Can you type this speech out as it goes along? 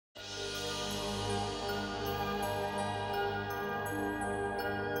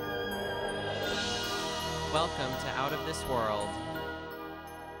welcome to Out of This World.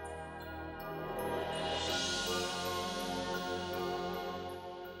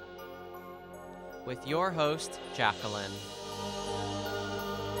 With your host, Jacqueline.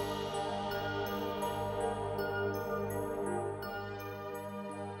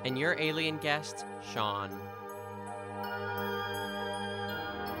 And your alien guest, Sean.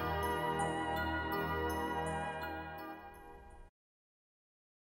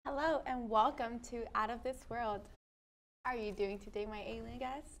 Hello and welcome to Out of This World. How are you doing today, my alien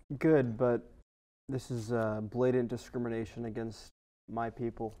guest? Good, but this is blatant discrimination against my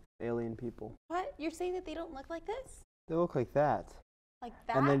people, alien people. What? You're saying that they don't look like this? They look like that. Like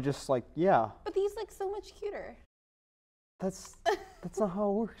that? And then just like, yeah. But these look so much cuter. That's not how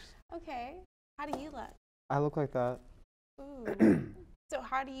it works. Okay. How do you look? I look like that. Ooh. So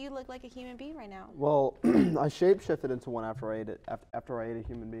how do you look like a human being right now? Well, I shapeshifted into one after I ate it. After I ate a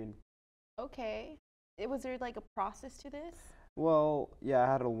human being. Okay. Was there like a process to this? Well, yeah, I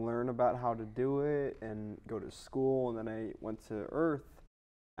had to learn about how to do it and go to school, and then I went to Earth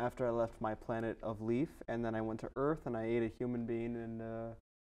after I left my planet of Leaf, and then I went to Earth and I ate a human being, and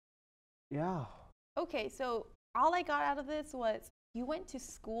yeah. Okay, so all I got out of this was you went to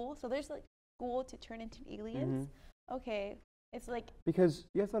school. So there's like school to turn into aliens. Mm-hmm. Okay. It's like because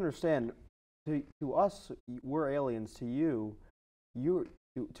you have to understand, to us we're aliens. To you,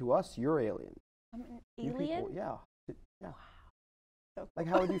 to us you're alien. I'm an You alien? people, yeah. Wow. So Like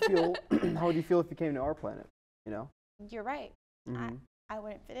how would you feel? How would you feel if you came to our planet? You know. You're right. Mm-hmm. I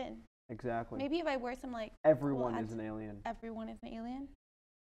wouldn't fit in. Exactly. Maybe if I wear some like Everyone cool is an alien. Everyone is an alien?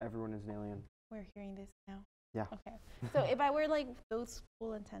 Everyone is an alien. We're hearing this now. Yeah. Okay. So if I wear like those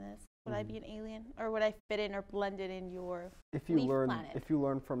cool antennas, would I be an alien, or would I fit in or blend it in your Leaf planet? If you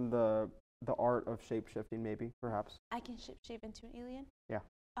learn from the art of shapeshifting, maybe, perhaps. I can shape into an alien? Yeah.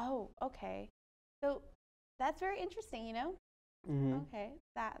 Oh, okay. So that's very interesting, you know? Mm-hmm. Okay.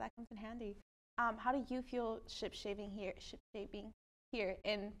 That comes in handy. How do you feel shapeshaping here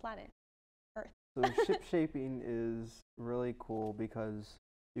in planet Earth? So shapeshaping is really cool because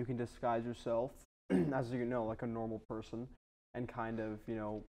you can disguise yourself as you know, like a normal person, and kind of, you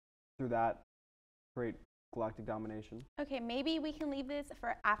know, through that create galactic domination. Okay, maybe we can leave this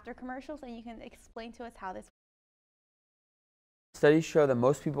for after commercials and you can explain to us how this works. Studies show that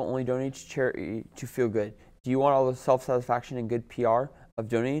most people only donate to charity to feel good. Do you want all the self-satisfaction and good PR of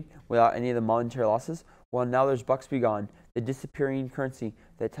donating without any of the monetary losses? Well, now there's Bucks Be Gone, the disappearing currency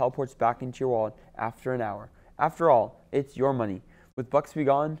that teleports back into your wallet after an hour. After all, it's your money. With Bucks Be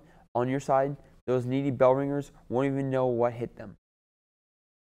Gone on your side, those needy bell ringers won't even know what hit them.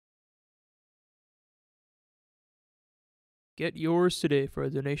 Get yours today for a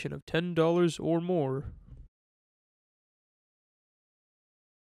donation of $10 or more.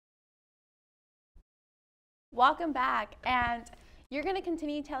 Welcome back, and you're going to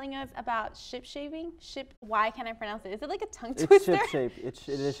continue telling us about shapeshaping. Why can't I pronounce it? Is it like a tongue twister? It's ship shape. It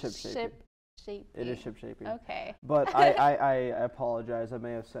is ship shaping. Shaping. It is ship shaping. Okay. But I apologize. I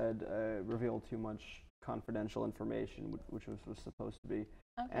may have said revealed too much confidential information, which was supposed to be.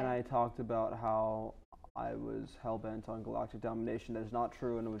 Okay. And I talked about how I was hell bent on galactic domination. That is not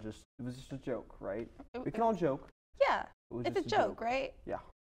true, and it was just a joke, right? We can all joke. Yeah. It's a joke, right? Yeah.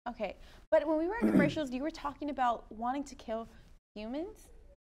 Okay. But when we were in commercials, you were talking about wanting to kill humans?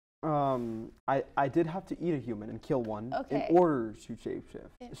 I did have to eat a human and kill one in order to shapeshift.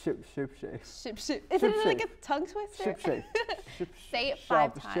 Isn't it like a tongue twister? Say it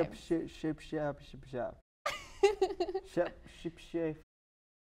 5 times. Shapeshift.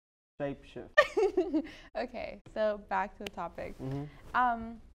 Okay, so back to the topic.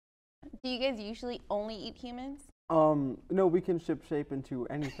 Mm-hmm. Do you guys usually only eat humans? No, we can shape into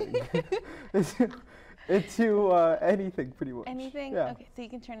anything. into anything, pretty much. Anything? Yeah. Okay, so you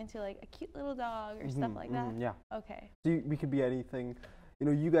can turn into like a cute little dog or stuff like that? Yeah. Okay. So we could be anything. You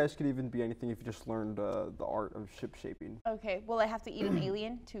know, you guys could even be anything if you just learned the art of shaping. Okay, will I have to eat an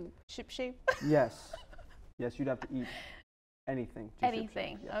alien to shape? Yes. Yes, you'd have to eat anything.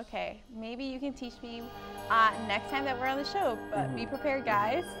 Anything. Yes. Okay. Maybe you can teach me next time that we're on the show. But be prepared,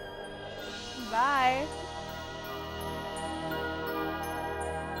 guys. Bye.